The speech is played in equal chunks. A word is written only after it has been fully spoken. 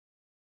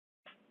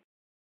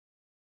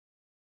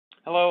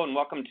Hello and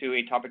welcome to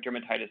Atopic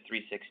Dermatitis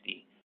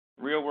 360,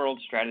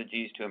 Real-World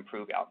Strategies to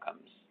Improve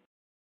Outcomes.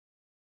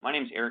 My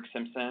name is Eric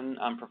Simpson.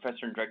 I'm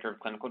Professor and Director of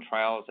Clinical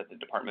Trials at the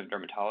Department of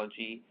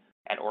Dermatology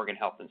at Oregon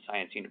Health and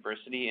Science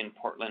University in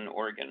Portland,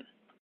 Oregon.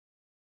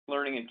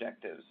 Learning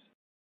objectives.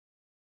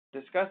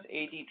 Discuss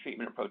AD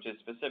treatment approaches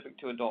specific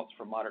to adults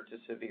for moderate to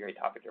severe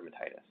atopic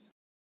dermatitis.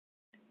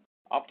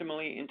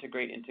 Optimally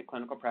integrate into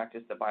clinical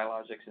practice the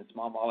biologics and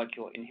small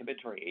molecule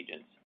inhibitory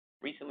agents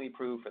recently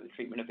approved for the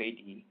treatment of AD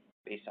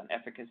based on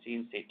efficacy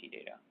and safety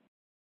data.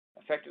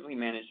 Effectively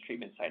manage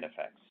treatment side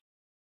effects,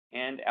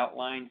 and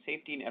outline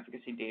safety and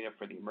efficacy data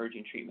for the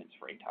emerging treatments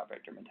for atopic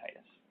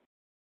dermatitis.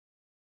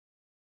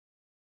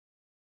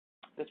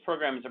 This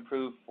program is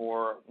approved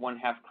for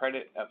 1/2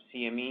 credit of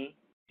CME,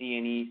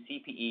 CNE,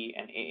 CPE,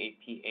 and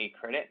AAPA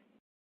credit.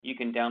 You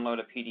can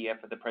download a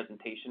PDF of the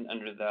presentation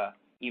under the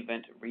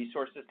Event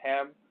Resources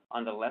tab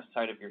on the left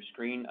side of your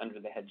screen under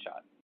the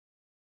headshot.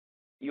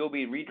 You'll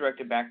be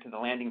redirected back to the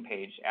landing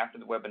page after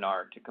the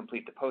webinar to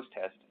complete the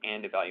post-test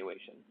and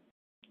evaluation.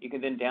 You can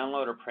then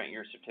download or print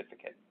your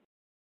certificate.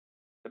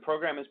 The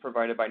program is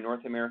provided by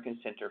North American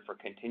Center for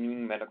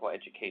Continuing Medical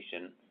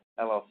Education,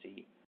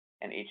 LLC,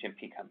 and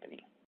HMP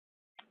Company.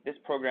 This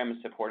program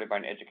is supported by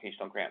an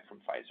educational grant from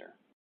Pfizer.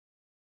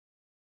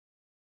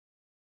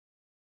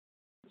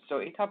 So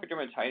atopic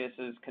dermatitis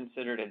is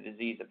considered a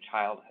disease of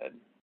childhood,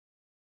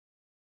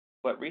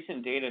 but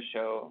recent data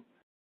show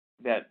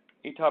that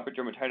atopic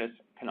dermatitis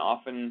can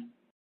often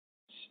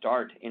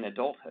start in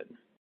adulthood.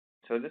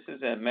 So this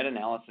is a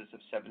meta-analysis of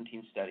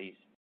 17 studies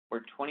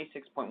where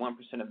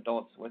 26.1% of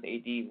adults with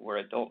AD were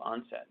adult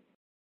onset.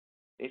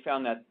 They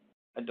found that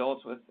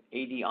adults with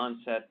AD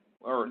onset,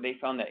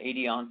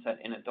 AD onset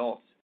in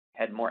adults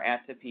had more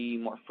atopy,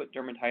 more foot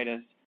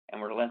dermatitis,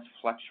 and were less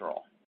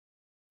flexural.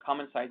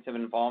 Common sites of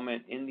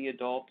involvement in the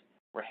adult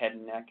were head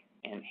and neck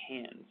and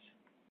hands.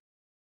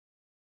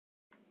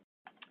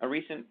 A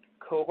recent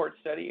cohort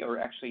study, or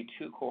actually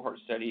 2 cohort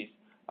studies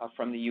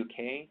from the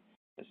UK,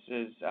 this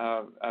is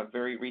a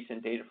very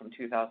recent data from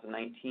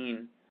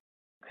 2019,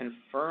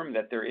 confirm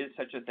that there is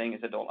such a thing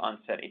as adult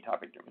onset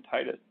atopic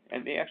dermatitis,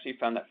 and they actually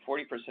found that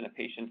 40% of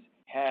patients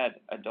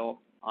had adult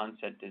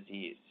onset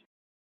disease.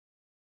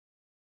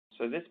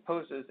 So this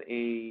poses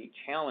a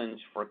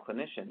challenge for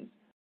clinicians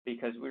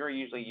because we are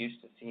usually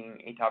used to seeing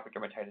atopic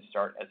dermatitis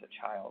start as a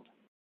child,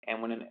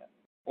 and when an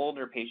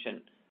older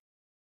patient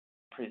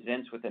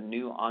presents with a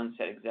new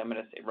onset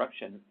eczematous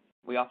eruption,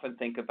 we often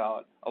think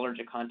about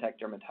allergic contact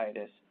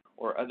dermatitis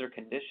or other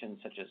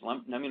conditions such as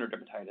nummular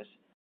dermatitis,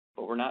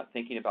 but we're not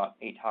thinking about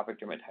atopic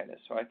dermatitis.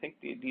 So I think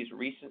these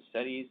recent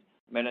studies,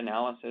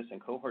 meta-analysis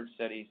and cohort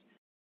studies,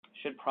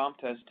 should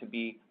prompt us to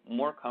be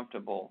more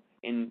comfortable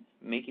in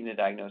making the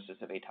diagnosis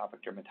of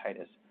atopic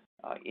dermatitis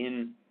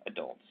in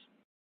adults.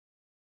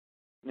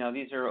 Now,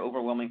 these are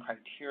overwhelming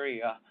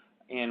criteria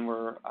and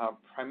were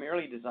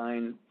primarily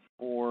designed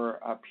for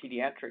a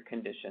pediatric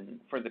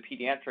condition, for the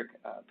pediatric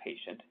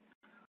patient.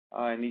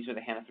 And these are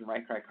the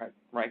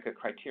Hanifin-Reinke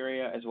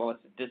criteria, as well as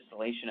the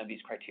distillation of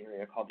these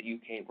criteria called the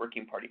UK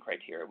Working Party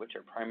criteria, which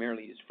are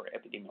primarily used for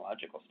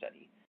epidemiological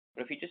study.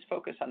 But if you just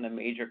focus on the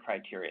major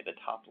criteria, the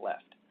top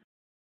left,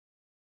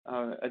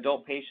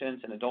 adult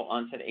patients and adult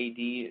onset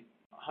AD,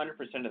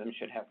 100% of them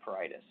should have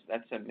pruritus.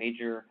 That's a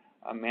major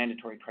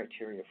mandatory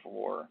criteria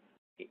for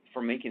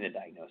making the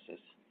diagnosis.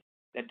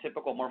 That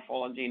typical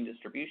morphology and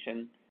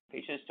distribution,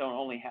 patients don't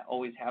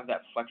always have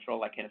that flexural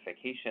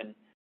lichenification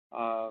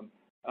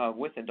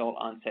with adult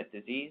onset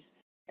disease,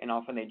 and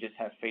often they just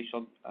have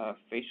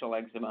facial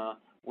eczema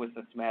with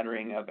a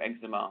smattering of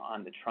eczema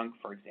on the trunk,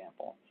 for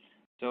example.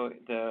 So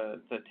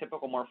the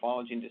typical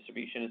morphology and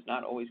distribution is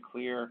not always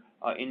clear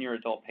in your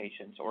adult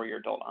patients or your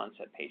adult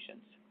onset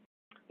patients.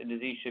 The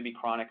disease should be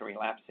chronic and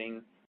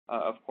relapsing,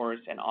 of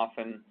course, and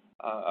often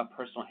a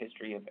personal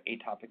history of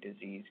atopic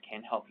disease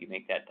can help you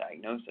make that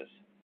diagnosis.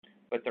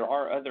 But there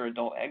are other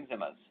adult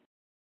eczemas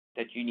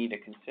that you need to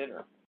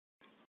consider.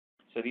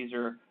 So these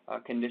are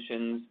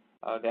conditions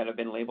that have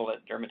been labeled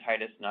as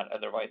dermatitis not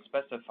otherwise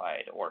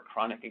specified, or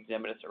chronic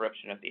eczematous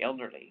eruption of the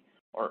elderly,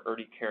 or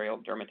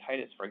urticarial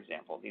dermatitis, for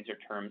example. These are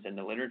terms in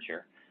the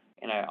literature.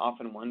 And I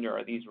often wonder,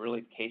 are these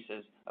really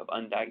cases of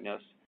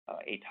undiagnosed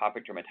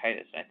atopic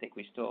dermatitis? And I think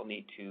we still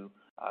need to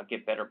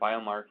get better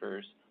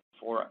biomarkers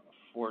for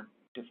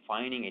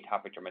defining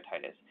atopic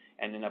dermatitis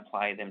and then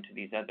apply them to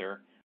these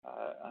other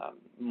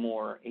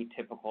more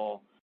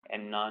atypical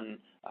and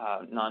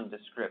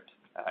nondescript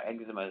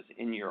eczemas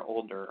in your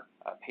older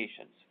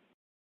patients.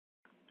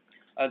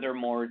 Other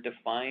more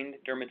defined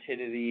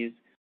dermatitis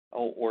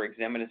or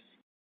eczematous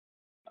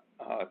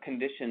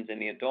conditions in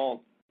the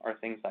adult are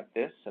things like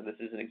this. So this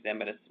is an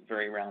eczematous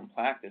very round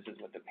plaque. This is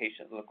what the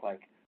patient looked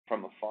like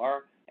from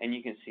afar, and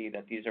you can see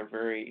that these are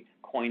very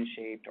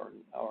coin-shaped or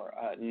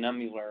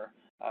nummular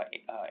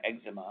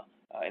eczema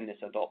in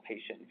this adult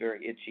patient,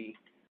 very itchy,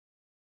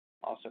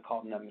 also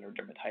called nummular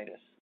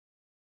dermatitis.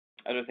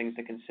 Other things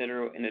to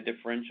consider in a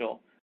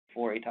differential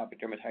for atopic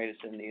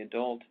dermatitis in the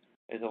adult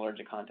is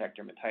allergic contact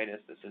dermatitis.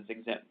 This is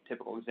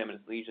typical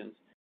eczematous lesions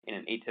in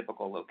an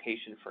atypical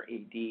location for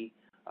AD.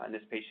 And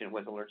this patient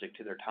was allergic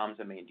to their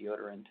Tom's-A-Mane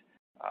deodorant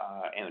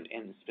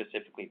and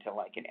specifically to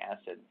lichen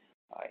acid.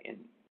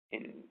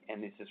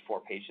 And this is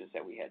 4 patients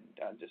that we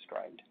had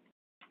described.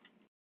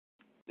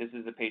 This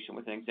is a patient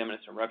with an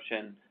eczematous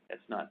eruption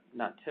that's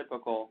not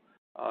typical.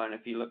 And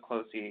if you look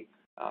closely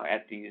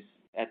at these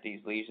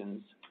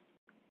lesions,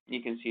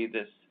 you can see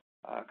this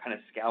kind of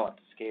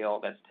scalloped scale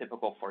that's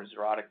typical for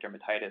xerotic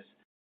dermatitis.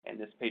 And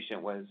this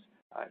patient was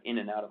in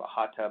and out of a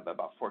hot tub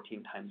about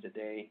 14 times a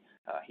day,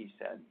 he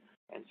said,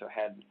 and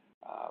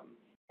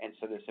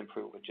so this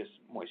improved with just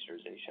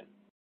moisturization.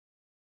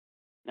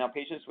 Now,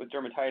 patients with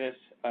dermatitis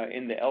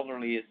in the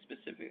elderly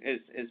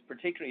is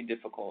particularly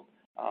difficult,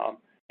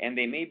 and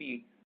they may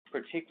be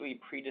particularly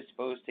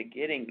predisposed to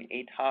getting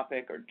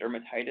atopic or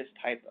dermatitis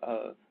type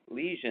of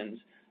lesions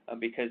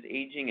because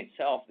aging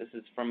itself. This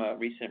is from a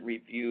recent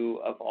review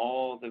of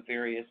all the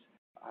various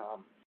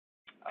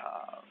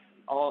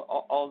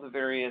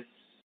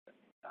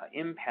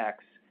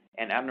impacts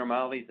and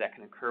abnormalities that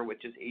can occur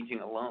with just aging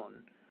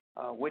alone,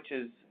 which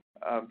is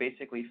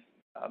basically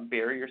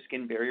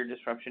skin barrier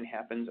disruption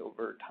happens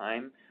over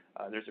time.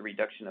 There's a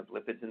reduction of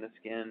lipids in the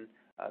skin.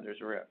 There's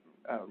a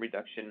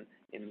reduction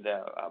in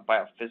the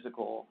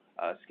biophysical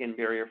skin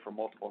barrier for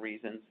multiple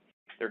reasons.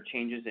 There are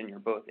changes in your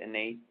both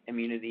innate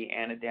immunity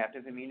and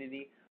adaptive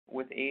immunity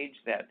with age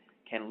that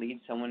can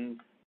lead someone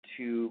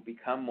to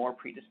become more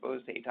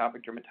predisposed to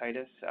atopic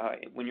dermatitis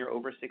when you're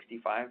over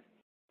 65.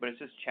 But it's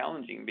just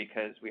challenging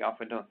because we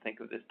often don't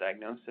think of this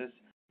diagnosis.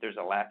 There's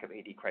a lack of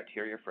AD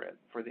criteria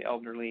for the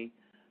elderly.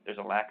 There's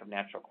a lack of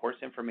natural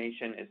course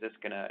information. Is this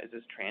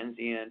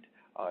transient,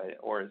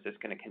 or is this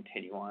going to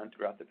continue on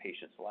throughout the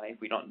patient's life?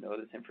 We don't know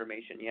this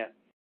information yet.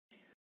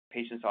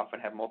 Patients often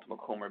have multiple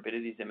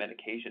comorbidities and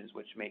medications,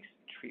 which makes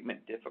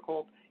treatment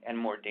difficult and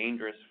more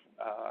dangerous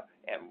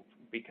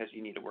because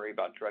you need to worry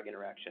about drug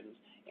interactions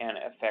and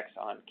effects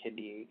on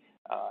kidney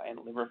and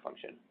liver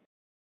function.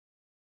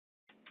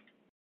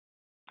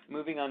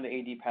 Moving on to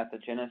AD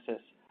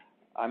pathogenesis,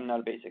 I'm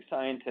not a basic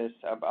scientist.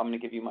 I'm going to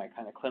give you my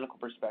kind of clinical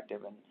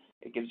perspective, and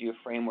it gives you a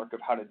framework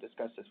of how to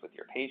discuss this with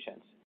your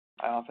patients.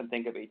 I often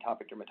think of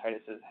atopic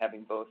dermatitis as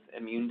having both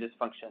immune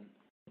dysfunction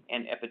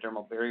and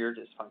epidermal barrier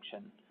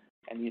dysfunction,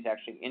 and these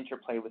actually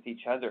interplay with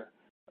each other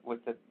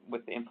with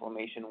the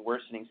inflammation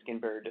worsening skin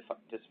barrier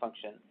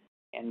dysfunction,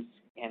 and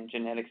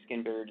genetic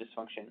skin barrier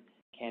dysfunction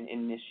can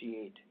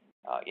initiate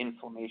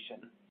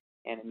inflammation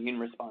and immune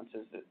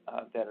responses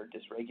that are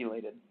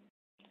dysregulated.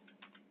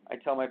 I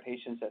tell my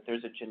patients that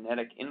there's a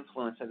genetic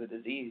influence of the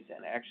disease,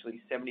 and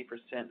actually 70%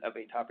 of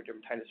atopic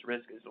dermatitis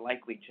risk is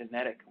likely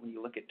genetic when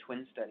you look at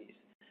twin studies.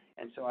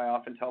 And so I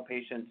often tell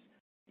patients,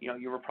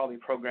 you were probably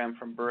programmed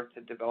from birth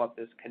to develop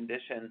this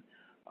condition,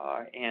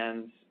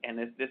 and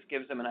this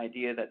gives them an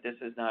idea that this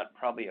is not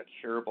probably a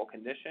curable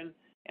condition,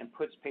 and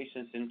puts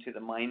patients into the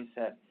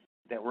mindset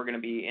that we're going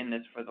to be in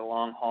this for the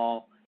long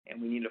haul,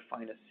 and we need to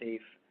find a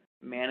safe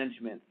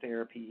management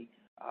therapy,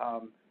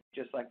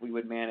 just like we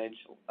would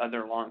manage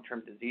other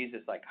long-term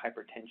diseases like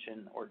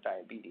hypertension or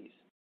diabetes.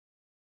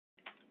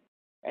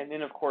 And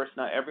then, of course,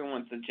 not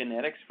everyone with the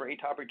genetics for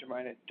atopic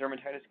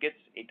dermatitis gets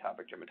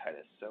atopic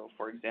dermatitis. So,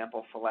 for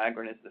example,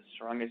 filaggrin is the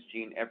strongest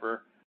gene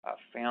ever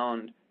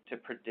found to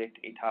predict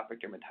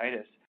atopic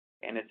dermatitis,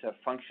 and it's a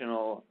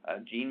functional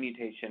gene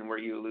mutation where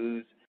you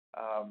lose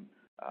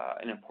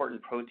an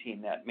important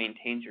protein that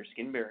maintains your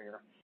skin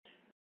barrier.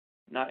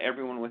 Not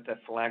everyone with the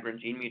filaggrin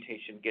gene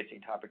mutation gets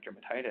atopic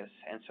dermatitis,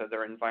 and so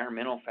there are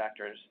environmental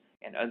factors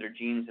and other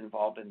genes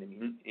involved in the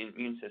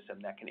immune system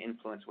that can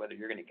influence whether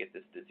you're going to get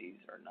this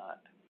disease or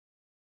not.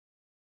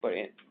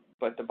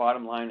 But the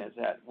bottom line is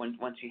that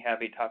once you have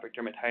atopic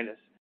dermatitis,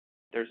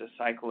 there's a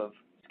cycle of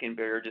skin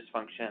barrier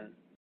dysfunction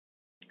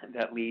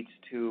that leads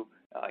to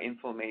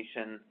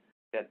inflammation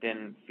that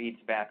then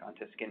feeds back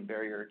onto skin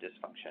barrier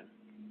dysfunction.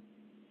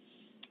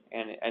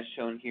 And as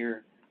shown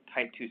here,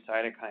 type 2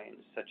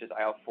 cytokines such as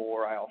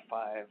IL-4,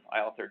 IL-5,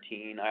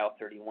 IL-13,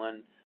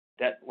 IL-31,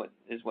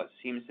 is what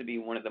seems to be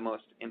one of the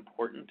most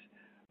important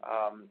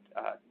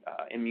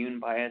immune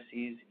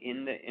biases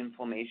in the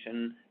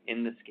inflammation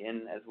in the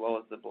skin as well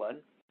as the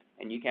blood.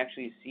 And you can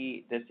actually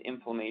see this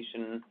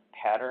inflammation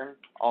pattern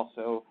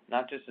also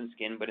not just in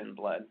skin but in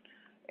blood.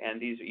 And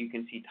these you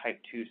can see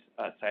type 2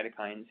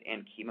 cytokines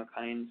and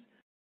chemokines,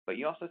 but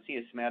you also see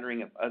a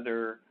smattering of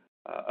other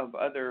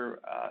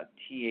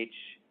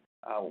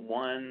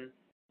Th1,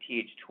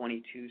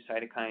 Th22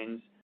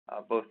 cytokines,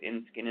 both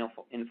in skin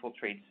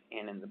infiltrates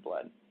and in the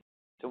blood.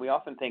 So we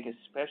often think,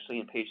 especially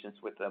in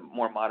patients with a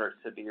more moderate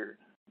severe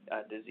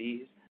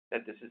disease,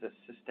 that this is a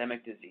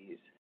systemic disease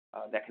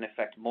that can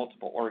affect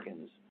multiple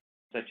organs,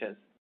 such as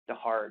the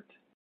heart,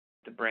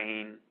 the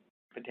brain,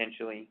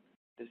 potentially,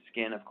 the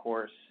skin, of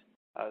course,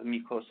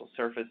 mucosal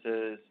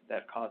surfaces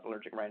that cause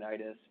allergic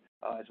rhinitis,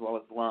 as well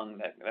as lung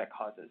that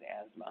causes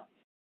asthma.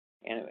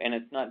 And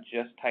it's not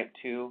just type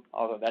 2,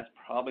 although that's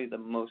probably the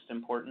most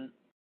important,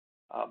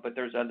 but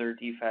there's other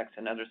defects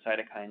and other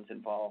cytokines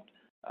involved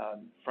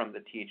from the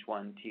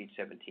Th1,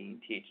 Th17,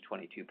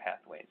 Th22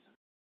 pathways.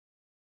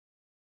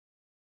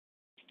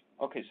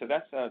 Okay, so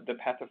that's the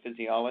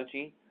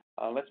pathophysiology.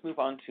 Let's move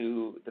on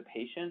to the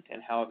patient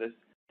and how this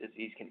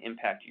disease can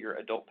impact your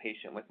adult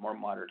patient with more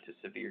moderate to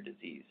severe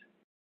disease.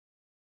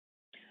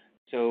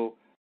 So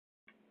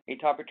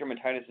atopic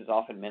dermatitis is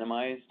often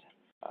minimized.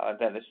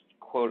 That is,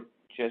 quote,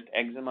 just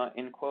eczema,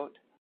 end quote.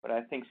 But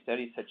I think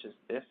studies such as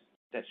this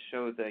that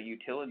show the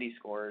utility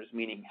scores,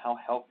 meaning how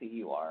healthy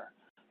you are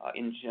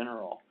in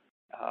general,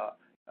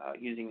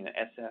 using an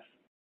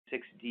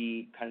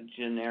SF6D kind of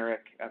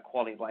generic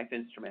quality of life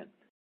instrument.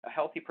 A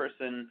healthy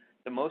person,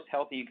 the most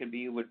healthy you could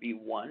be would be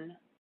 1.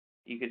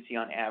 You could see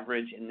on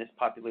average in this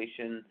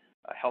population,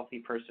 a healthy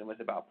person was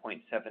about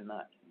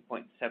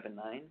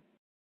 0.79.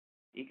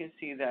 You can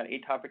see that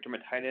atopic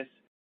dermatitis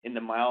in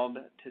the mild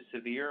to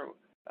severe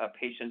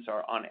patients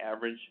are on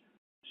average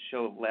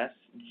show less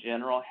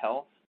general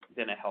health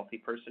than a healthy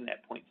person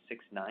at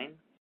 0.69.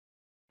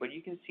 But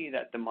you can see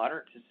that the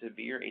moderate to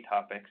severe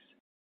atopics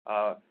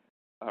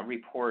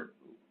report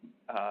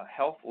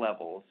health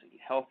levels,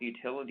 health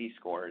utility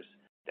scores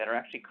that are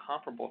actually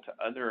comparable to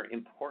other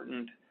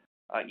important,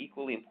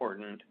 equally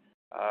important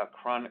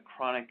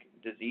chronic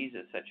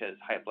diseases such as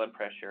high blood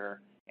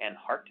pressure and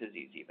heart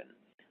disease even.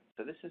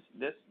 So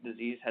this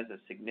disease has a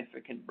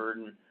significant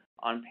burden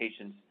on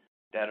patients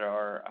that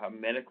are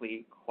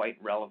medically quite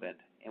relevant,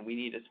 and we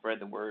need to spread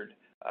the word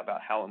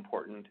about how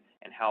important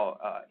and how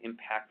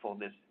impactful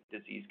this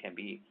disease can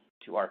be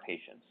to our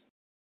patients.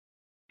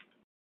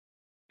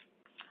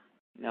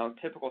 Now,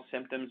 typical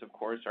symptoms, of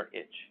course, are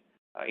itch.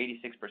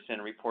 86%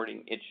 are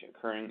reporting itch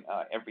occurring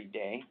every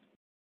day.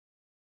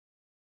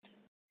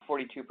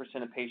 42%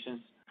 of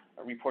patients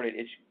reported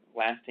itch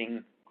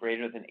lasting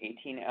greater than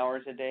 18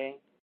 hours a day,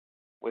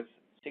 with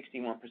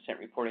 61%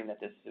 reporting that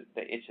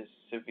the itch is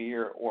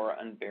severe or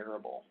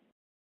unbearable.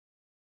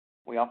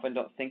 We often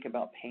don't think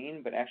about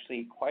pain, but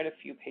actually quite a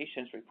few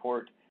patients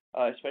report,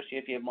 especially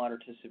if you have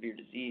moderate to severe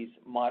disease,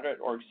 moderate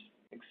or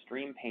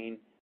extreme pain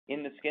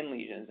in the skin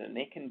lesions, and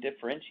they can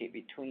differentiate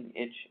between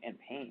itch and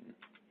pain.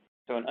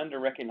 So an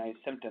under-recognized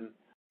symptom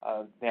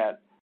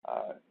that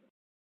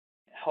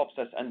helps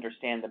us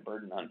understand the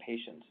burden on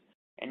patients.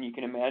 And you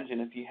can imagine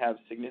if you have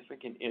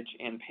significant itch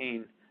and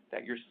pain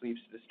that your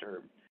sleep's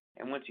disturbed.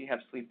 And once you have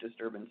sleep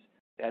disturbance,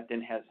 that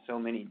then has so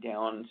many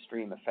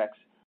downstream effects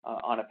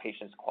on a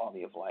patient's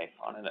quality of life,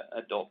 on an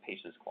adult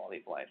patient's quality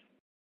of life.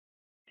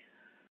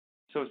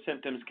 So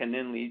symptoms can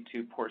then lead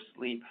to poor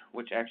sleep,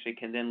 which actually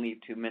can then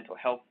lead to mental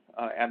health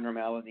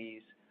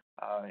abnormalities.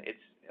 It's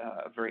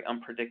a very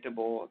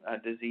unpredictable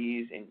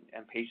disease,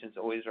 and patients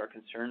always are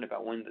concerned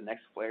about when the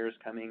next flare is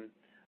coming.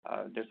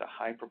 There's a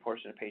high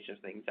proportion of patients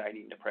with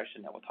anxiety and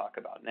depression that we'll talk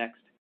about next.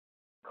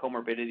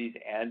 Comorbidities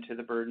add to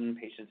the burden.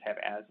 Patients have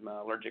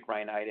asthma, allergic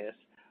rhinitis,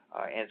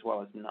 as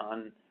well as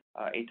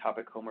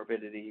non-atopic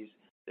comorbidities.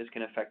 This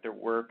can affect their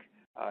work,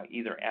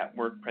 either at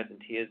work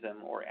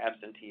presenteeism or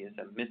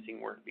absenteeism,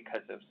 missing work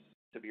because of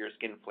severe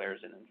skin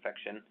flares and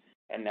infection,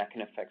 and that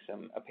can affect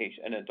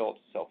an adult's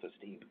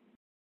self-esteem.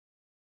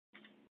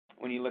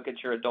 When you look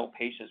at your adult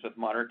patients with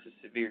moderate to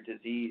severe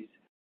disease,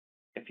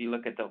 if you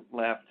look at the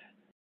left,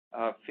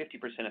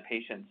 50% of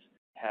patients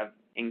have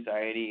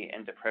anxiety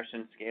and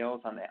depression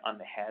scales on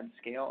the HAD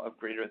scale of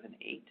greater than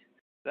 8.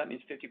 So that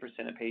means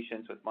 50% of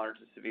patients with moderate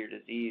to severe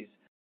disease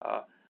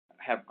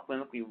have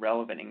clinically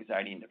relevant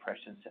anxiety and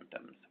depression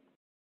symptoms.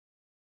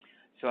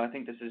 So I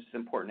think this is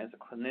important as a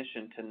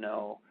clinician to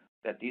know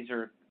that these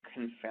are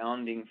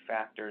confounding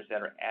factors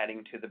that are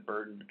adding to the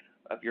burden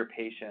of your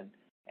patient,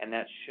 and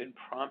that should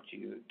prompt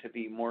you to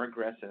be more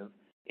aggressive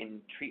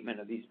in treatment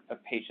of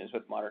patients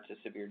with moderate to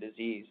severe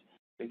disease,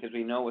 because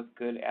we know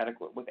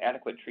with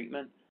adequate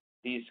treatment,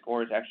 these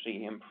scores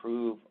actually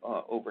improve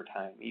over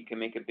time. You can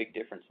make a big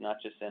difference,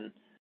 not just in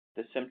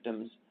the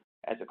symptoms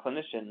as a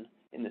clinician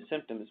in the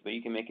symptoms, but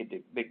you can make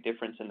a big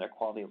difference in their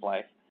quality of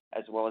life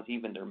as well as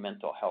even their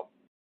mental health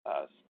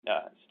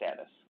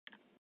status.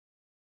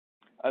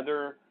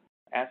 Other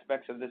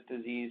aspects of this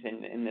disease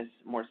in this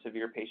more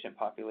severe patient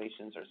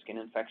populations are skin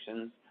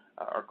infections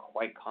are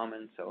quite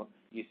common. So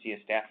you see a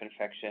staph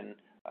infection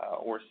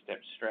or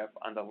strep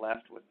on the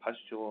left with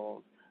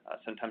pustules,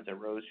 sometimes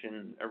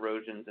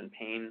erosions and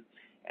pain.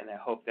 And I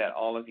hope that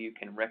all of you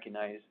can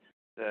recognize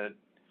the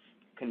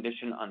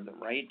condition on the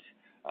right.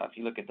 If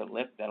you look at the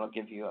lip, that'll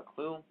give you a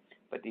clue.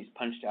 But these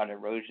punched out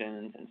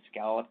erosions and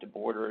scalloped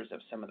borders of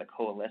some of the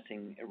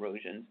coalescing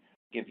erosions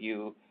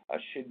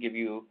should give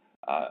you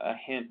a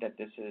hint that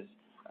this is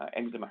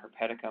eczema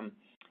herpeticum,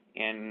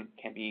 and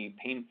can be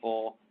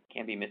painful,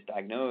 can be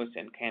misdiagnosed,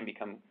 and can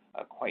become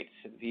quite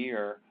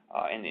severe,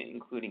 and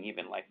including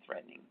even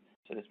life-threatening.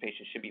 So this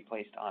patient should be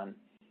placed on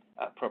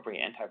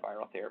appropriate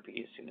antiviral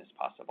therapy as soon as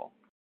possible.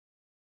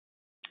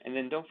 And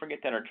then don't forget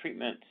that our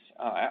treatments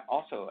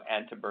also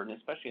add to burden,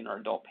 especially in our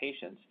adult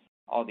patients.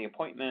 All the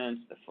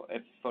appointments,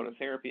 if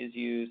phototherapy is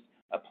used,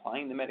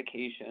 applying the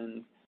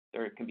medications, they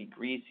can be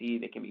greasy,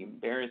 they can be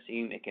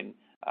embarrassing, they can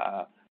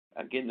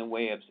get in the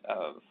way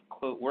of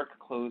work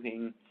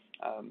clothing.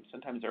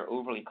 Sometimes they're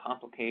overly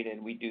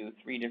complicated. We do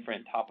 3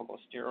 different topical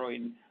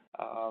steroid.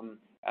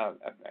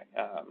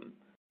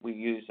 We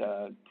use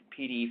a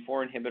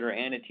PDE4 inhibitor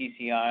and a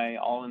TCI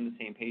all in the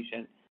same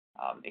patient.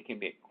 it can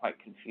be quite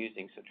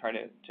confusing. So try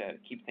to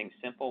keep things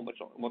simple, which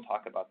we'll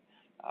talk about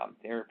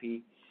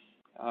therapy.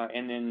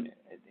 And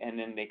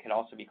then they can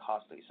also be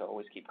costly, so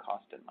always keep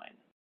cost in mind.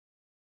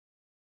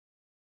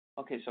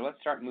 Okay, so let's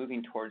start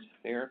moving towards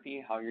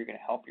therapy, how you're going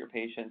to help your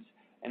patients.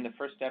 And the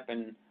first step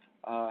in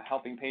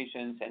helping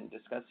patients and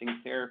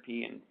discussing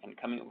therapy and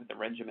coming up with a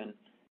regimen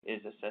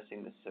is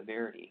assessing the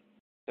severity.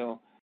 So,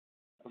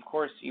 of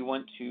course, you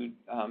want to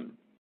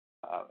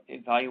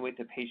evaluate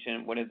the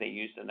patient. What have they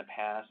used in the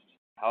past?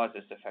 How is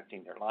this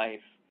affecting their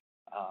life?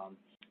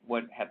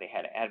 What have they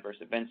had adverse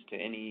events to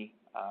any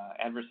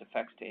adverse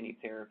effects to any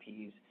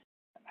therapies?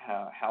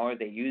 How are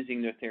they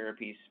using their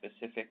therapies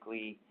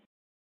specifically?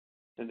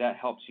 So that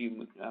helps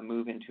you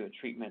move into a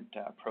treatment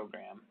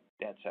program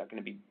that's going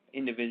to be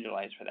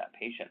individualized for that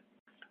patient.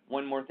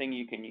 One more thing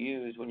you can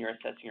use when you're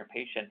assessing your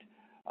patient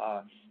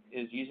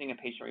is using a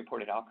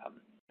patient-reported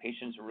outcome.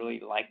 Patients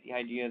really like the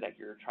idea that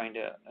you're trying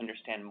to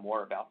understand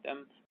more about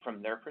them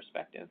from their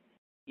perspective.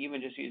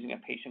 Even just using a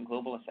patient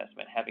global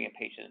assessment, having a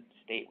patient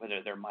state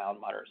whether they're mild,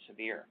 moderate,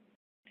 severe.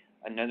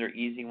 Another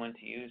easy one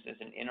to use is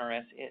an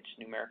NRS itch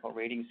numerical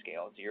rating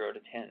scale, 0 to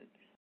 10.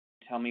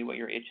 Tell me what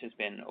your itch has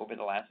been over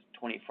the last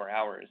 24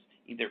 hours,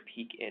 either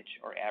peak itch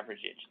or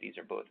average itch. These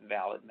are both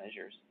valid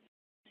measures.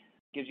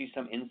 Gives you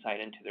some insight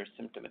into their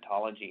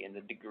symptomatology and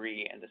the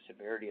degree and the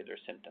severity of their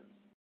symptoms.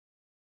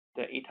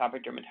 The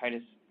Atopic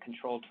Dermatitis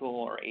Control Tool,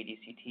 or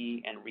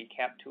ADCT, and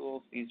recap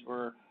tools, these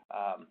are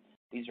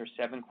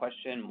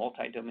 7-question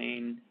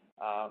multi-domain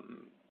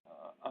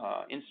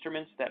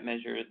instruments that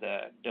measure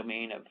the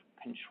domain of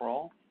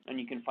control, and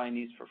you can find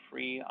these for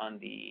free on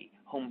the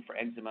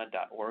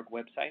homeforeczema.org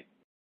website.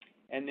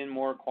 And then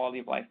more quality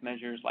of life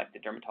measures like the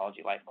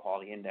Dermatology Life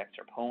Quality Index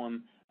or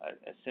POEM,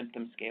 a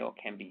symptom scale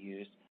can be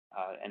used,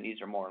 and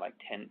these are more like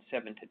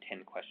 7 to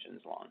 10 questions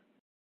long.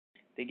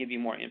 They give you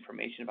more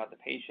information about the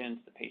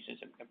patients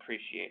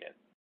appreciate it.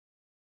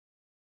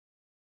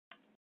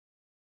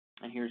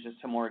 And here's just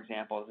some more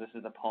examples. This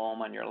is a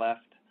POEM on your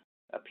left.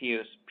 A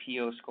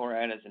PO score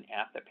ad is an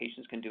app that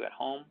patients can do at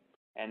home,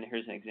 and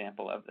here's an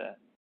example of the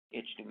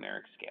itch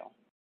numeric scale.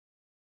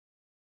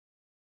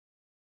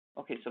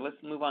 Okay, so let's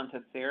move on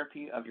to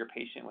therapy of your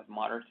patient with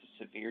moderate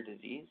to severe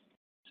disease.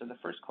 So the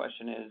first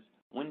question is,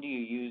 when do you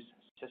use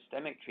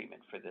systemic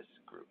treatment for this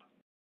group?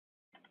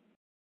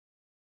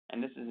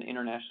 And this is an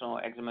International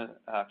Eczema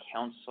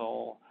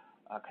Council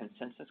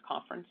consensus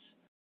conference,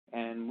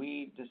 and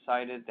we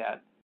decided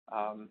that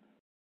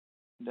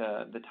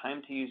the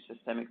time to use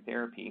systemic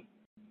therapy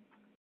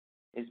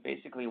is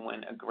basically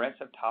when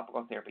aggressive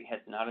topical therapy has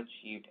not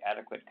achieved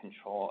adequate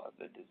control of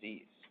the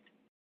disease.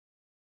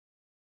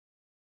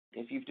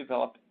 If you've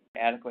developed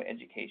adequate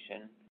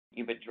education,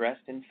 you've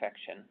addressed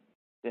infection,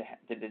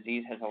 the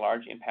disease has a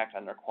large impact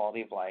on their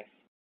quality of life,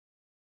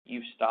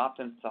 you've stopped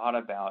and thought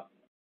about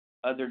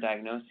other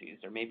diagnoses,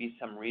 there may be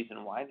some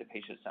reason why the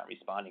patient's not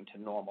responding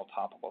to normal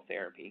topical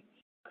therapy.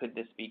 Could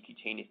this be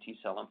cutaneous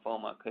T-cell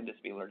lymphoma? Could this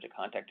be allergic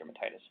contact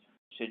dermatitis?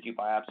 Should you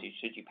biopsy?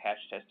 Should you patch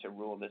test to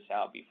rule this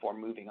out before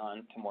moving on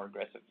to more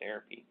aggressive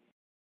therapy?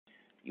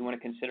 You want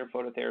to consider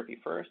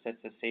phototherapy first. That's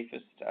the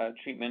safest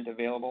treatment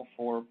available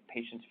for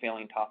patients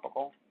failing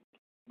topical.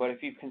 But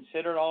if you've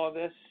considered all of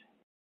this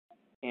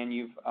and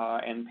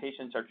and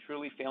patients are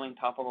truly failing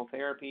topical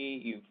therapy,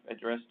 you've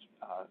addressed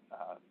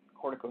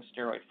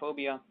corticosteroid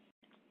phobia,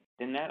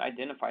 then that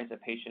identifies a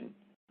patient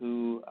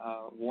who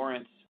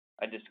warrants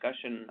a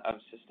discussion of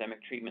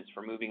systemic treatments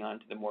for moving on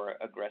to the more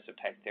aggressive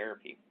type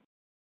therapy.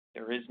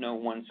 There is no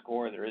one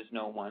score, there is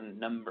no one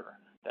number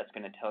that's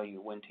going to tell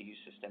you when to use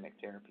systemic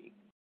therapy.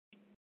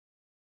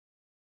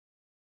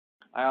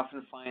 I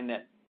often find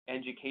that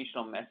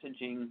educational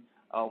messaging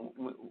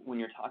when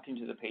you're talking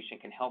to the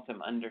patient can help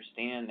them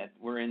understand that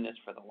we're in this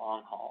for the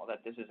long haul,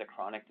 that this is a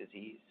chronic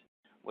disease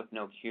with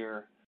no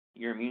cure.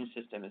 Your immune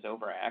system is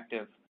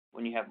overactive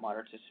when you have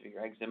moderate to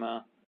severe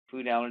eczema.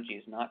 Food allergy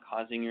is not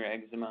causing your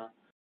eczema.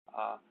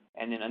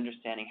 And then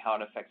understanding how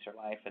it affects your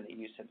life and the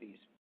use of these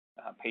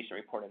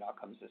patient-reported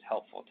outcomes is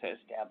helpful to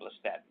establish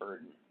that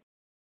burden.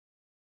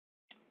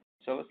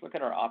 So let's look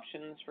at our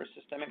options for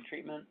systemic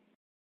treatment.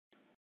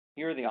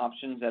 Here are the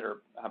options that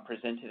are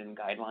presented in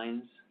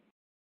guidelines,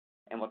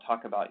 and we'll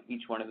talk about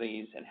each one of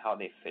these and how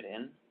they fit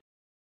in.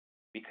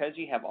 Because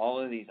you have all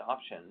of these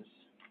options,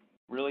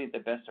 really the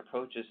best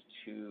approach is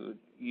to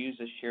use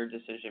a shared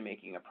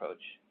decision-making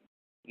approach.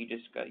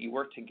 You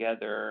work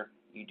together,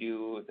 you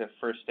do the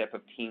first step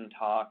of team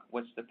talk,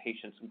 what's the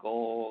patient's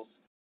goals,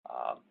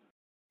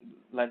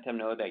 let them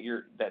know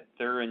that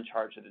they're in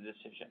charge of the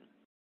decision.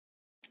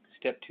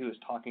 Step 2 is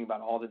talking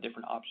about all the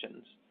different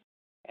options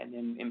and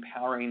then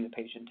empowering the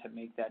patient to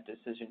make that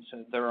decision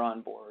so they're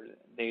on board.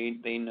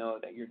 They know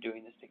that you're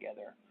doing this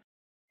together.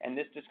 And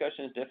this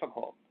discussion is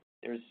difficult.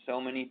 There's so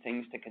many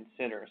things to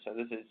consider. So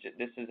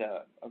this is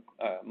a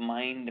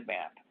mind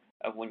map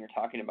of when you're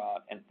talking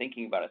about and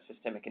thinking about a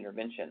systemic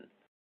intervention.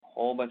 A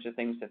whole bunch of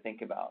things to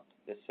think about: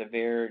 the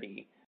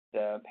severity,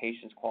 the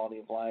patient's quality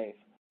of life,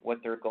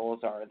 what their goals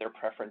are, their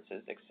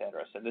preferences,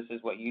 etc. So this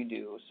is what you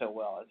do so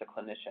well as a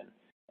clinician,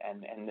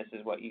 and this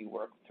is what you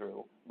work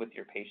through with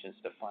your patients. patients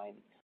to find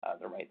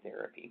the right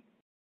therapy.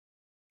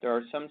 There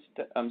are some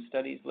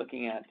studies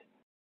looking at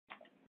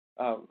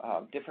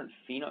different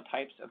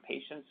phenotypes of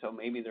patients. So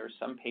maybe there are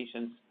some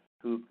patients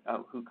who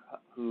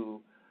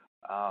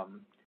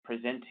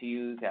present to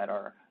you that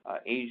are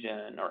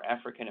Asian or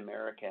African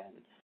American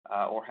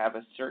or have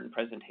a certain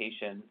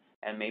presentation,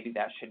 and maybe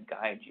that should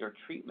guide your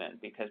treatment,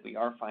 because we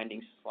are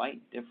finding slight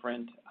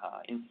different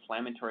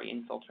inflammatory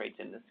infiltrates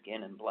in the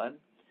skin and blood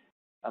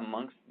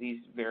amongst these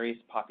various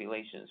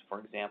populations. For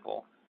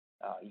example,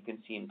 you can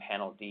see in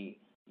panel D,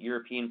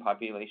 European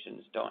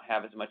populations don't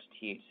have as much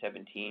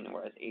Th17,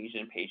 whereas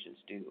Asian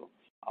patients do.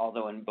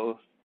 Although in both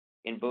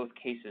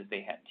cases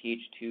they have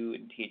Th2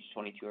 and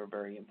Th22 are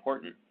very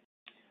important.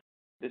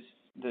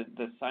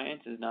 The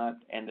science is not,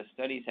 and the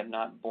studies have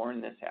not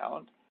borne this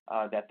out,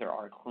 that there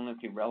are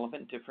clinically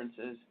relevant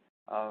differences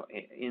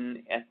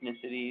in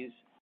ethnicities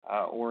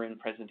or in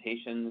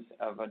presentations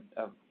of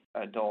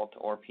adult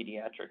or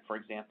pediatric, for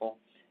example.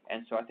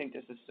 And so I think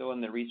this is still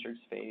in the research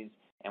phase,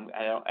 and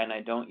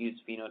I don't use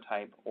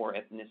phenotype or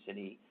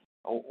ethnicity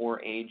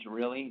or age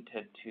really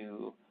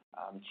to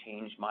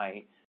change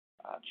my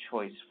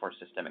choice for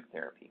systemic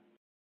therapy.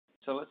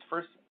 So let's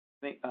first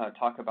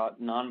talk about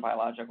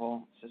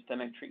non-biological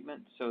systemic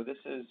treatment. So this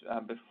is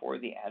before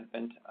the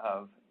advent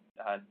of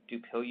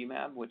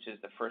dupilumab, which is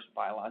the first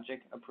biologic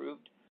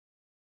approved.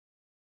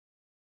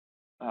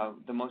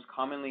 The most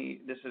commonly,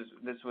 this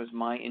was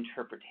my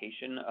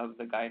interpretation of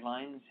the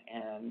guidelines,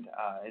 and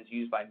is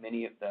used by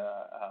many of the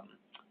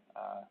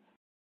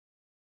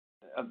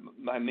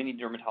by many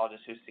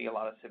dermatologists who see a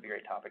lot of severe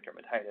atopic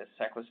dermatitis.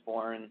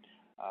 Cyclosporin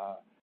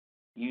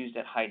used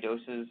at high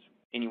doses,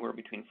 anywhere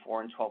between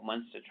 4 and 12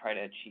 months, to try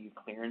to achieve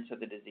clearance of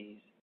the disease,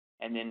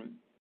 and then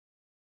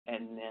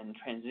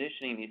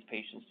transitioning these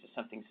patients to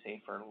something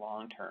safer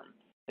long-term,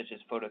 such as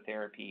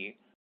phototherapy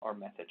or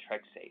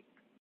methotrexate.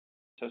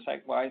 So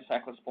why is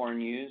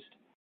cyclosporin used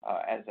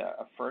as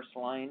a first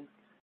line?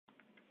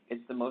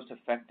 It's the most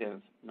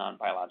effective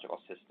non-biological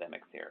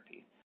systemic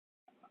therapy.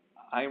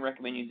 I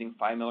recommend using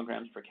 5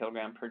 milligrams per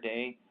kilogram per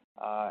day,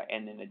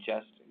 and then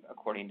adjust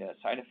according to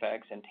side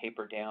effects and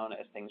taper down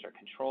as things are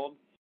controlled.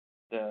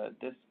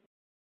 This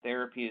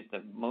therapy is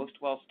the most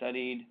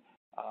well-studied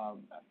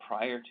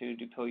prior to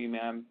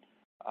dupilumab,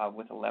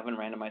 with 11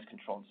 randomized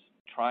controlled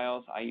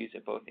trials. I use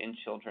it both in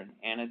children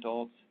and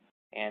adults,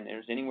 and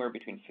there's anywhere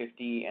between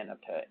 50 and up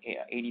to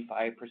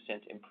 85%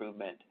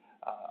 improvement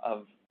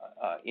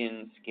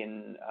in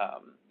skin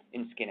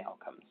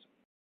outcomes.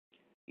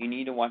 You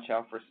need to watch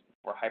out for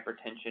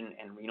hypertension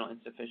and renal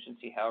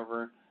insufficiency.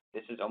 However,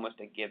 this is almost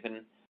a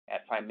given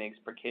at 5 mg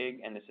per kg,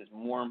 and this is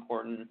more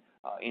important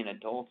in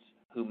adults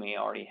who may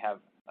already have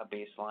a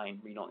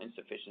baseline renal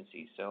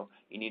insufficiency. So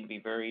you need to be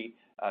very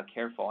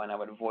careful, and I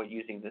would avoid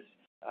using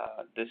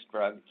this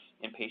drug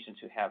in patients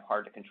who have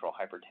hard to control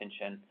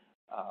hypertension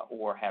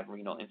or have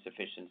renal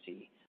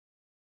insufficiency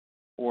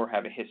or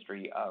have a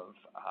history of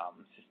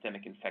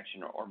systemic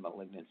infection or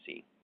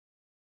malignancy.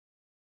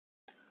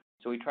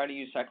 So we try to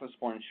use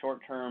cyclosporin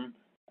short-term,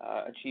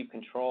 achieve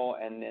control,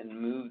 and then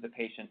move the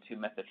patient to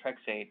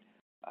methotrexate,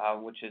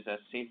 which is a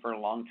safer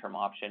long-term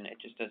option. It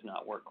just does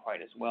not work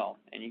quite as well.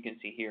 And you can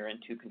see here in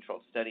 2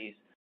 controlled studies,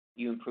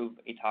 you improve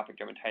atopic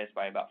dermatitis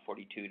by about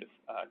 42 to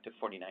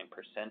 49%.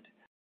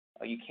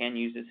 You can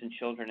use this in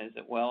children as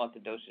well at the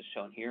doses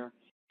shown here.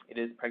 It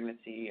is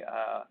pregnancy,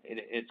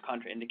 it's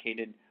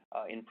contraindicated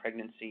in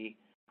pregnancy.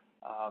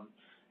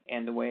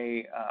 And the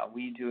way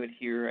we do it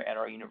here at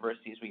our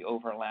universities, we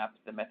overlap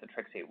the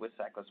methotrexate with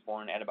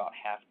cyclosporin at about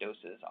half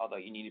doses, although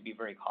you need to be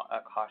very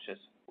cautious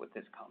with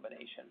this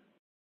combination.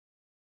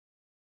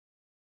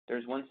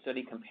 There's one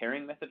study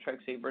comparing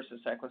methotrexate versus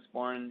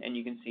cyclosporin, and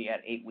you can see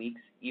at 8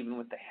 weeks, even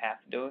with the half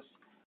dose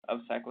of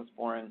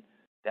cyclosporin,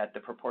 that the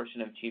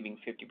proportion of achieving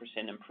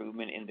 50%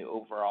 improvement in the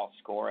overall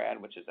SCORAD,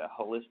 which is a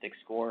holistic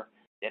score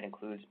that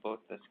includes both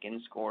the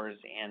skin scores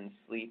and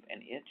sleep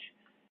and itch,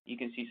 you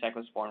can see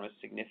cyclosporin was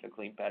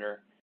significantly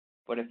better.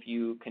 But if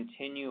you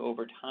continue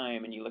over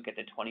time and you look at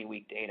the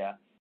 20-week data,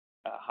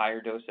 a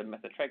higher dose of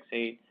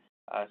methotrexate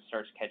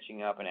starts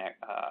catching up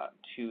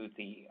to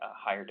the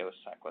higher dose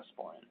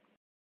cyclosporin.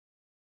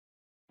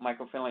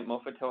 Mycophenolate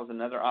mofetil is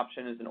another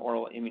option as an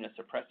oral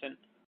immunosuppressant,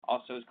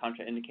 also is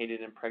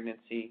contraindicated in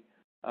pregnancy.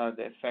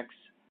 The effects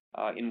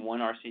in one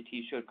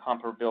RCT showed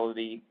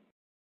comparability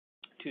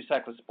to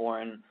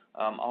cyclosporin,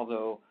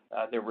 although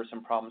there were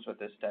some problems with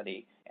this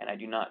study, and I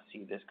do not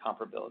see this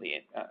comparability.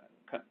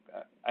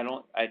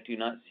 I do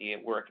not see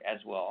it work as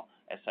well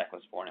as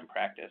cyclosporin in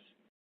practice.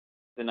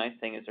 The nice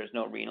thing is there's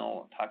no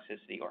renal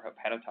toxicity or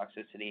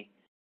hepatotoxicity,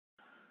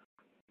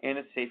 and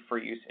it's safe for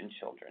use in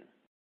children.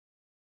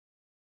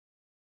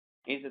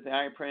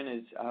 Azathioprine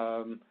is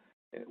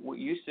what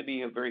used to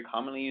be a very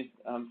commonly used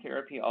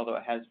therapy, although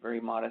it has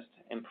very modest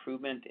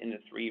improvement in the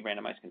 3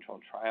 randomized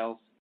controlled trials.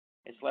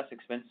 It's less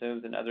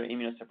expensive than other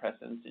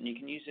immunosuppressants, and you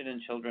can use it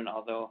in children,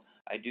 although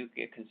I do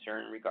get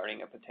concerned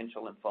regarding a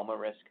potential lymphoma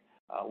risk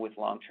with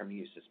long-term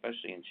use,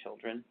 especially in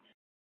children.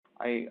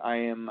 I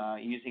am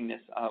using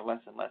this less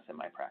and less in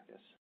my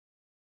practice.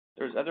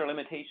 There's other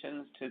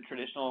limitations to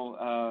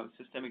traditional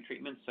systemic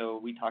treatments. So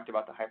we talked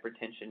about the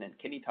hypertension and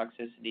kidney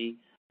toxicity,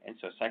 and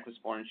so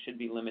cyclosporin should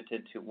be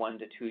limited to 1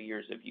 to 2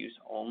 years of use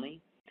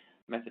only.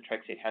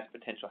 Methotrexate has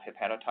potential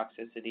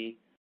hepatotoxicity.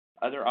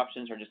 Other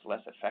options are just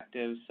less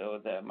effective, so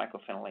the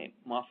mycophenolate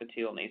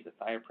mofetil,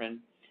 azathioprine,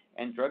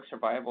 and drug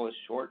survival is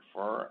short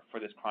for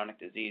this chronic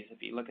disease.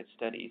 If you look at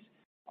studies,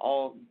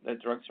 all the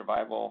drug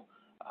survival,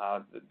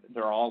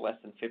 they're all less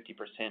than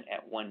 50%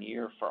 at 1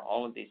 year for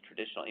all of these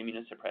traditional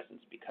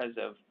immunosuppressants because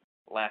of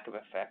lack of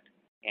effect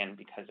and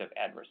because of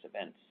adverse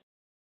events.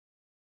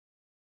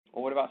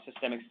 Well, what about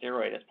systemic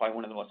steroid? It's probably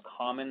one of the most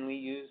commonly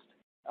used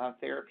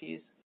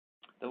therapies.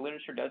 The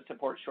literature does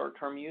support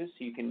short-term use,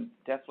 so you can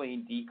definitely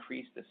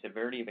decrease the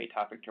severity of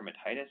atopic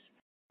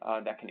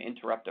dermatitis that can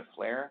interrupt a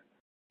flare.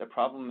 The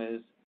problem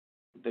is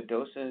the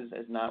doses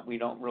is not, we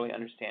don't really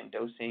understand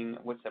dosing,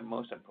 what's the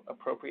most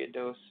appropriate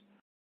dose,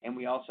 and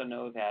we also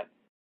know that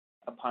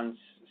upon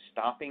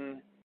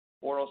stopping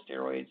oral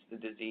steroids, the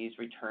disease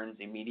returns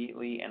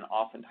immediately and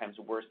oftentimes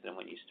worse than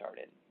when you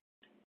started.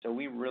 So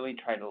we really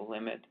try to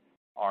limit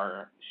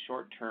our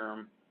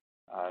short-term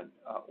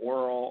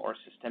oral or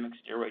systemic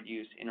steroid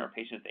use in our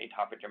patients with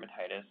atopic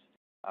dermatitis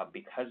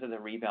because of the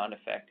rebound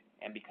effect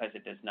and because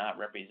it does not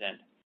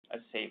represent a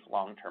safe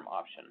long-term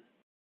option.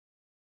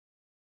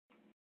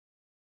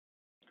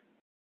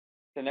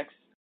 The next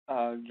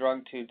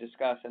drug to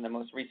discuss, and the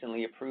most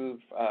recently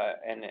approved,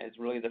 and is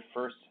really the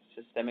first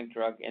systemic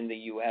drug in the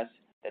U.S.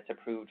 that's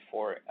approved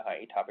for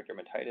atopic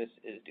dermatitis,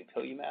 is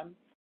dupilumab.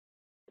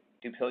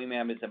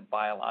 Dupilumab is a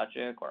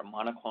biologic or a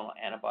monoclonal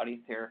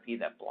antibody therapy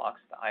that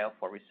blocks the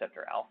IL-4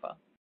 receptor alpha.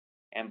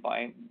 And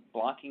by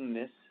blocking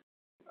this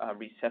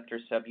receptor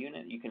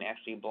subunit, you can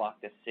actually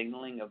block the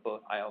signaling of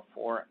both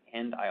IL-4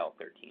 and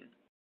IL-13.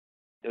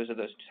 Those are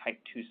those type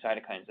 2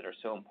 cytokines that are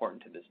so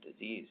important to this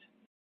disease.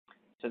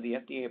 So the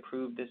FDA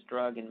approved this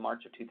drug in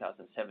March of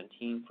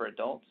 2017 for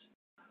adults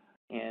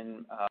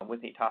and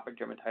with atopic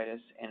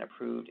dermatitis, and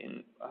approved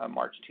in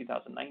March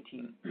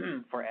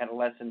 2019 for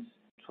adolescents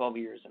 12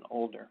 years and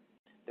older.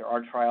 There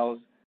are trials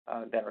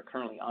that are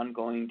currently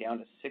ongoing down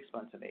to 6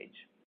 months of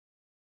age.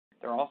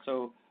 There are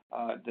also,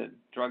 the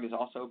drug is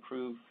also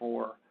approved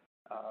for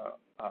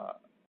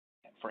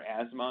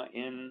asthma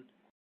in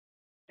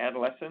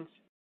adolescents,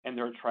 and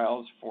there are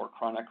trials for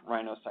chronic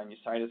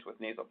rhinosinusitis with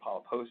nasal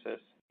polyposis,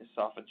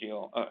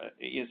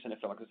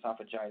 eosinophilic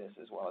esophagitis,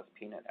 as well as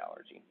peanut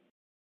allergy.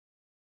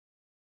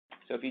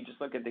 So if you just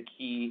look at the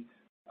key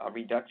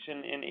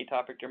reduction in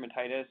atopic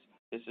dermatitis,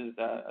 this is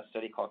a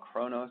study called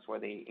Chronos where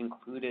they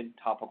included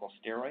topical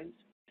steroids.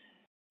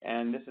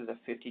 And this is a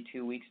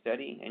 52-week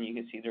study, and you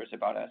can see there's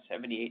about a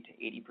 78 to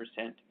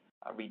 80%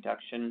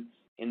 reduction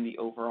in the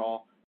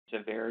overall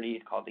severity.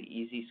 It's called the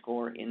EASI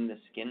score in the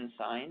skin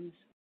signs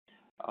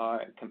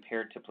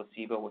compared to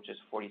placebo, which is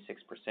 46%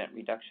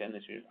 reduction.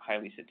 This is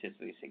highly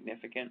statistically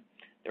significant.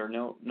 There are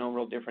no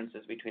real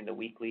differences between the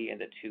weekly and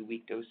the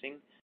 2-week dosing,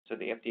 so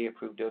the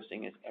FDA-approved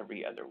dosing is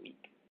every other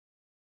week.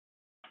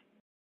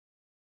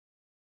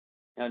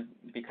 Now,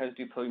 because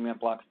dupilumab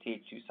blocks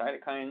Th2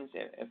 cytokines,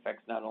 it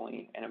affects not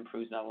only and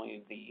improves not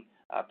only the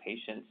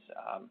patient's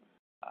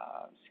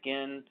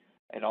skin,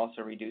 it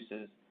also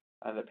reduces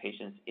the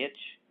patient's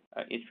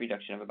itch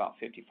reduction of about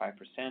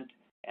 55%,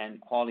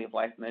 and quality of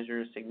life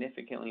measures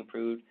significantly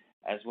improved,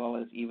 as well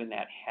as even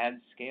that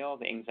HAD scale,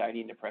 the anxiety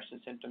and depression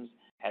symptoms,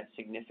 had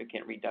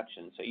significant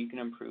reduction. So you can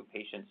improve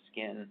patients'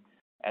 skin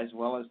as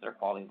well as their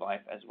quality of life,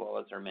 as well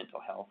as their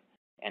mental health,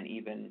 and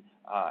even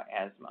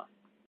asthma.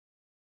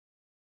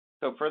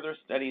 So further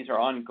studies are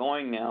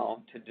ongoing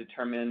now to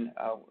determine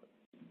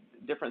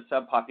different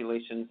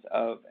subpopulations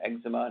of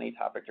eczema and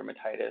atopic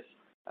dermatitis.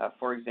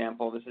 For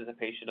example, this is a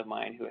patient of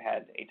mine who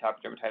had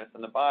atopic dermatitis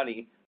on the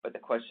body, but the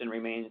question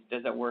remains,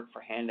 does it work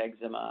for hand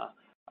eczema?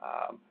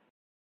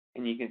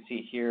 And you can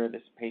see here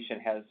this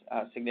patient has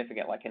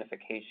significant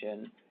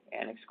lichenification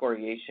and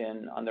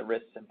excoriation on the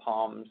wrists and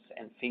palms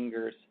and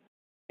fingers.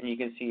 And you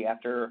can see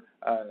after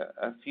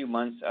a few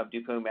months of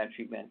dupilumab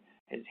treatment,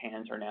 his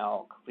hands are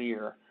now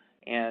clear.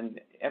 And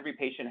every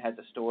patient has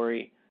a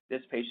story.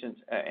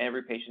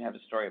 Every patient has a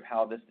story of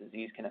how this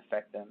disease can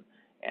affect them.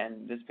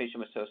 And this patient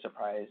was so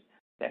surprised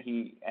that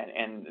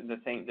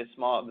the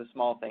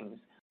small things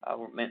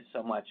meant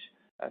so much,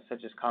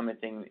 such as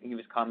he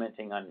was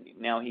commenting on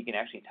now he can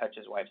actually touch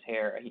his wife's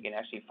hair, he can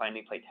actually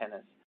finally play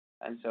tennis.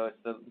 And so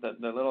it's the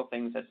little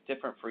things that's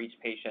different for each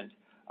patient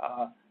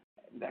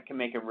that can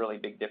make a really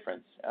big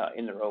difference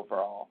in their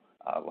overall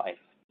life.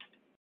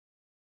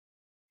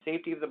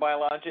 Safety of the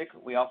biologic,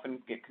 we often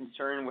get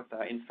concerned with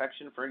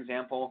infection, for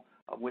example,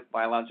 with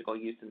biological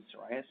use in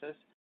psoriasis.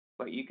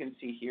 But you can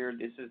see here,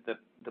 this is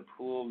the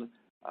pooled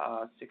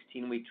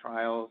 16-week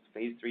trials,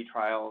 phase 3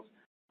 trials,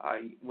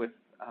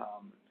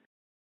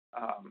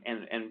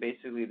 and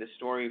basically the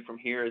story from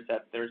here is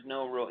that there's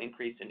no real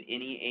increase in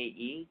any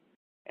AE,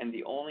 and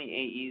the only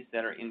AEs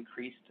that are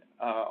increased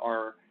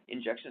are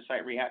injection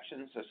site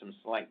reactions, so some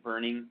slight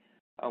burning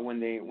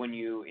when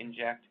you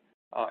inject,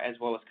 as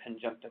well as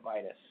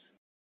conjunctivitis.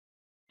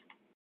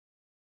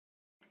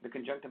 The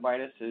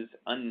conjunctivitis is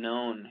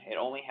unknown. It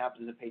only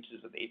happens in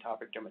patients with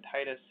atopic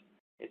dermatitis.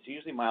 It's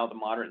usually mild to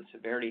moderate in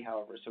severity,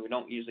 however, so we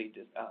don't usually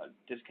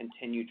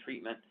discontinue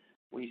treatment.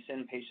 We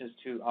send patients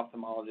to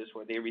ophthalmologists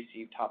where they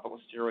receive topical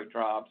steroid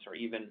drops or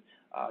even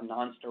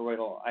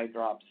non-steroidal eye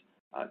drops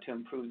to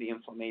improve the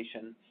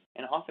inflammation,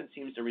 and often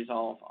seems to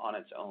resolve on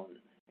its own.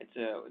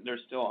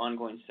 There's still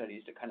ongoing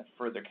studies to kind of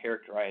further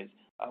characterize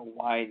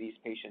why these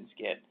patients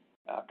get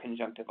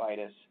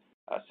conjunctivitis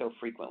so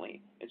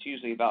frequently. It's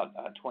usually about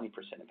 20%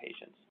 of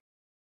patients.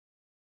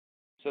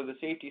 So the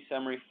safety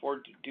summary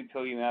for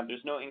dupilumab,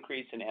 there's no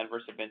increase in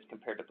adverse events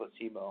compared to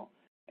placebo,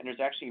 and there's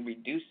actually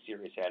reduced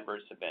serious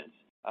adverse events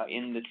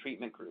in the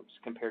treatment groups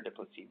compared to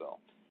placebo.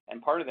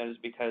 And part of that is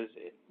because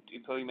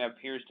dupilumab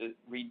appears to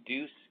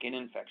reduce skin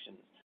infections.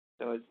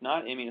 So it's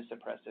not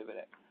immunosuppressive.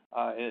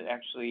 It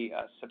actually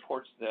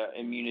supports the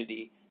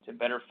immunity to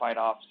better fight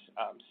off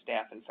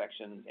staph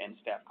infections and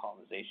staph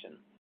colonization.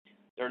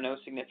 There are no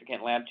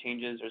significant lab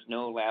changes. There's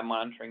no lab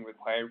monitoring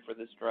required for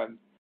this drug.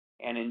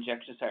 And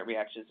injection site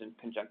reactions and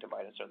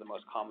conjunctivitis are the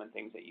most common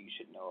things that you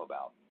should know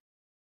about.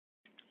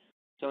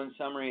 So in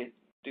summary,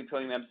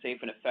 dupilumab is safe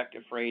and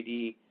effective for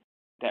AD,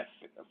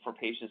 for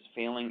patients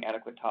failing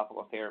adequate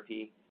topical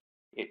therapy.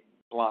 It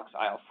blocks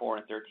IL-4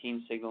 and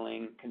 13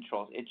 signaling,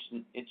 controls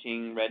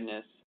itching,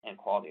 redness, and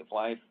quality of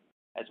life,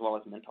 as well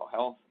as mental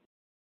health.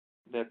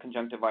 The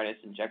conjunctivitis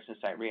injection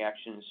site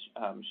reactions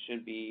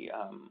should be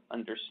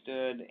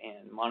understood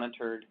and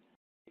monitored.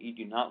 You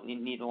do not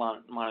need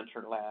to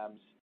monitor labs.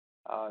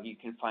 You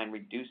can find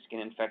reduced skin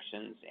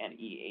infections and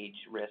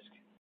risk,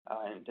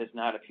 and it does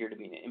not appear to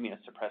be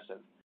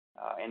immunosuppressive,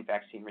 and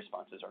vaccine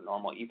responses are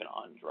normal even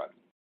on drug.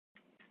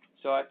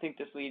 So I think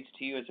this leads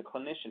to you as a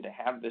clinician to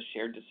have this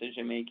shared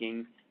decision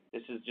making.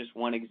 This is just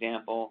one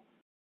example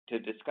to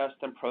discuss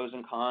the pros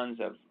and cons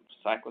of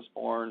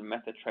cyclosporin,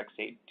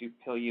 methotrexate,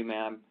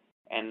 dupilumab,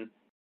 and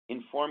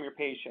inform your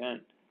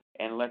patient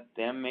and let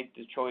them make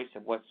the choice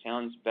of what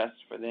sounds best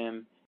for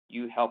them.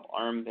 You help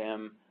arm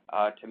them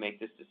to make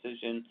this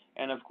decision,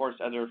 and of course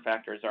other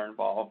factors are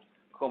involved,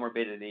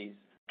 comorbidities,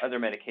 other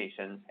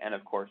medications, and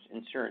of course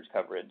insurance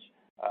coverage,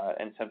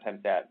 and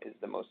sometimes that is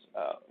the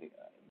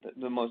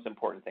most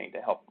important thing to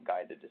help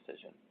guide the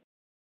decision.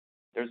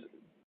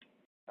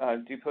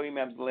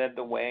 Dupilumab's led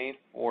the way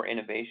for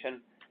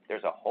innovation.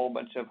 There's a whole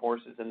bunch of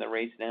horses in the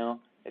race now.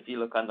 If you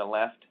look on the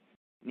left,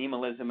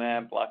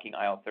 nemolizumab blocking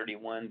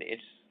IL-31, the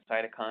itch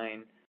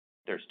cytokine.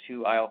 There's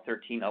 2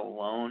 IL-13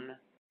 alone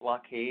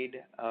blockade,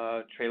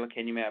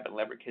 tralokinumab and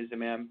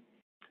lebrikizumab,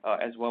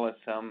 as well as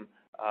some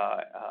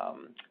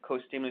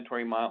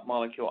co-stimulatory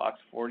molecule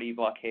OX40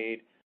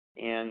 blockade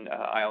and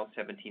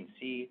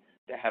IL-17C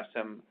that have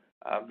some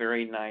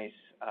very nice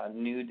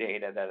new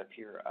data that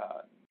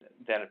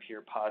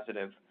appear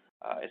positive,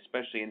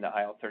 especially in the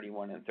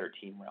IL-31 and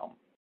 13 realm.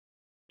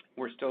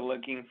 We're still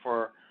looking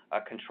for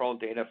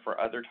controlled data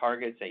for other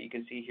targets that you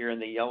can see here in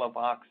the yellow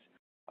box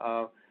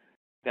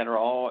that are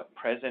all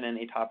present in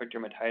atopic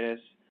dermatitis.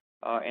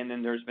 And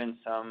then there's been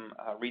some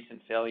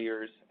recent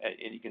failures,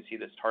 and you can see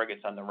those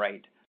targets on the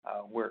right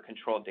where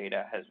controlled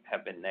data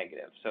have been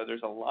negative. So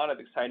there's a lot of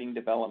exciting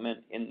development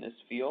in this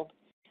field,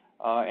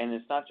 and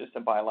it's not just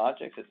the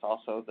biologics, it's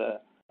also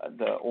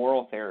the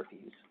oral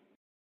therapies.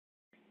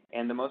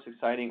 And the most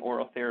exciting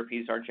oral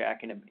therapies are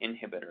JAK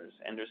inhibitors,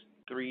 and there's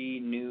 3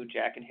 new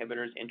JAK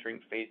inhibitors entering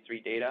phase 3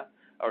 data,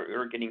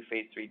 or getting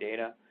phase 3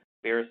 data: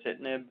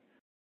 baricitinib,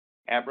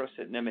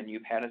 abrocitinib, and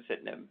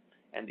upadacitinib.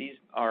 And these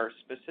are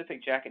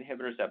specific JAK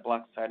inhibitors that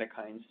block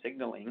cytokine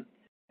signaling,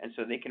 and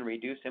so they can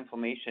reduce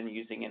inflammation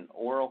using an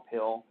oral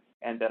pill,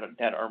 and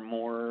that are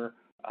more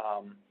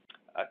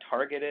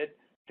targeted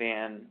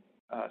than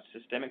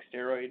systemic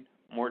steroid,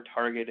 more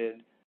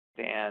targeted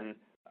than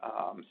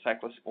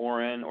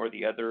cyclosporin or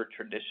the other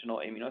traditional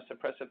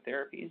immunosuppressive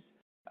therapies,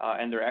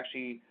 and they're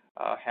actually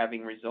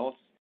having results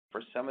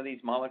for some of these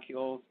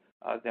molecules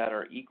that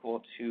are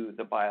equal to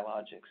the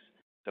biologics.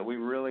 So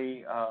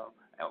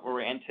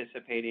we're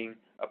anticipating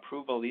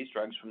approval of these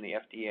drugs from the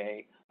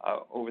FDA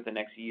over the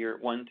next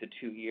 1 to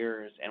 2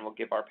 years, and will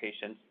give our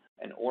patients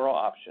an oral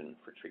option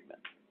for treatment.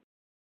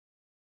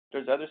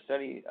 There's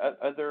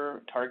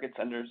other targets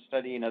under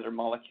study and other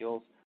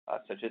molecules,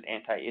 such as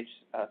anti-itch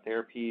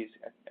therapies,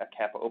 a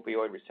kappa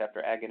opioid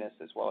receptor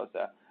agonist, as well as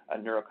a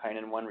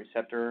neurokinin-1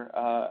 receptor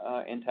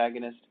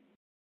antagonist,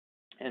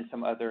 and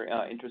some other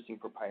interesting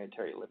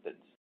proprietary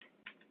lipids.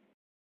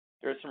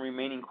 There are some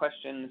remaining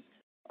questions.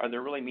 Are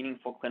there really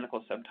meaningful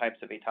clinical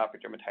subtypes of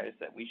atopic dermatitis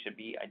that we should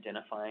be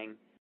identifying?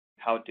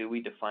 How do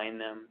we define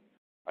them?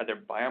 Are there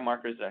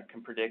biomarkers that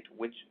can predict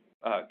which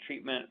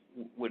treatment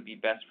would be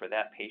best for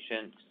that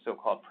patient,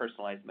 so-called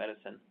personalized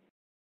medicine?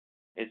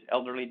 Is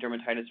elderly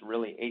dermatitis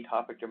really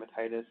atopic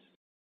dermatitis?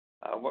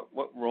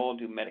 What role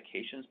do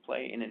medications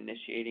play in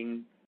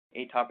initiating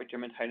atopic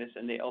dermatitis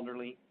in the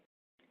elderly?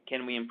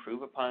 Can we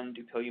improve upon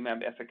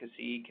dupilumab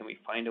efficacy? Can we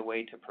find a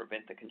way to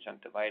prevent the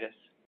conjunctivitis?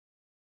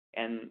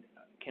 And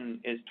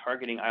is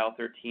targeting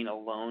IL-13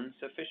 alone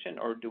sufficient,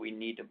 or do we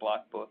need to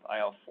block both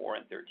IL-4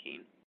 and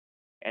 13?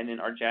 And then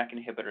our JAK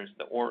inhibitors,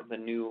 the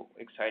new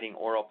exciting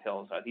oral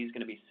pills, are these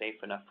going to be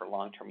safe enough for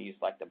long-term use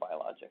like the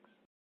biologics?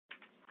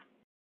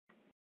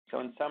 So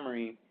in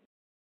summary,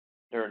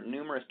 there are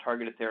numerous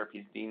targeted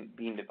therapies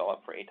being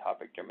developed for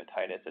atopic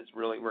dermatitis.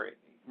 We're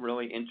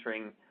really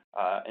entering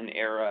an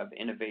era of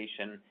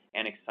innovation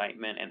and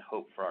excitement and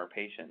hope for our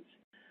patients.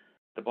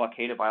 The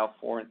blockade of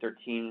IL-4 and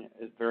 13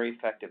 is a very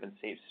effective and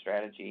safe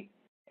strategy,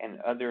 and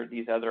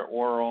these other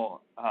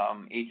oral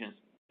agents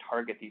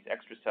target these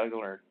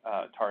extracellular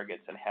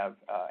targets and have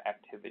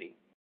activity.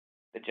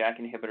 The JAK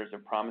inhibitors are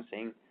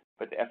promising,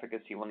 but the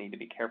efficacy will need to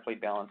be carefully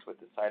balanced with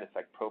the side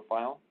effect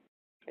profile.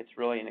 It's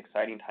really an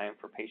exciting time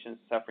for patients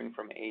suffering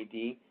from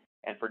AD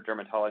and for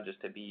dermatologists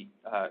to be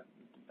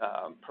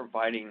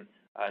providing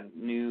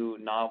new,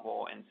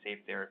 novel, and safe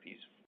therapies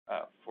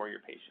for your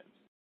patients.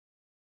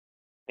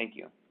 Thank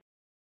you.